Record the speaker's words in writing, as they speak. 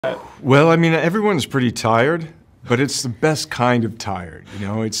Well, I mean, everyone's pretty tired, but it's the best kind of tired. You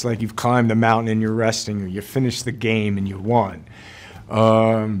know, it's like you've climbed the mountain and you're resting, or you finished the game and you won.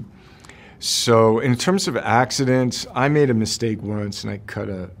 So in terms of accidents, I made a mistake once and I cut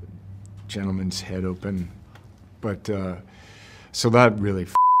a gentleman's head open. But so that really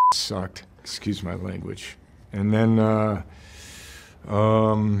sucked. Excuse my language. And then,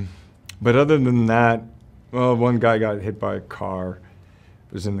 but other than that, well, one guy got hit by a car.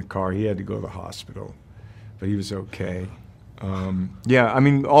 Was in the car. He had to go to the hospital, but he was okay. Yeah, I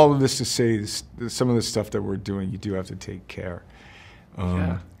mean, all of this to say is some of the stuff that we're doing, you do have to take care.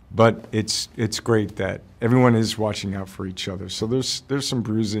 Yeah. But it's great that everyone is watching out for each other. So there's some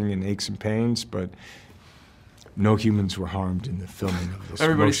bruising and aches and pains, but no humans were harmed in the filming of this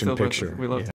Everybody motion still picture. loves it. We love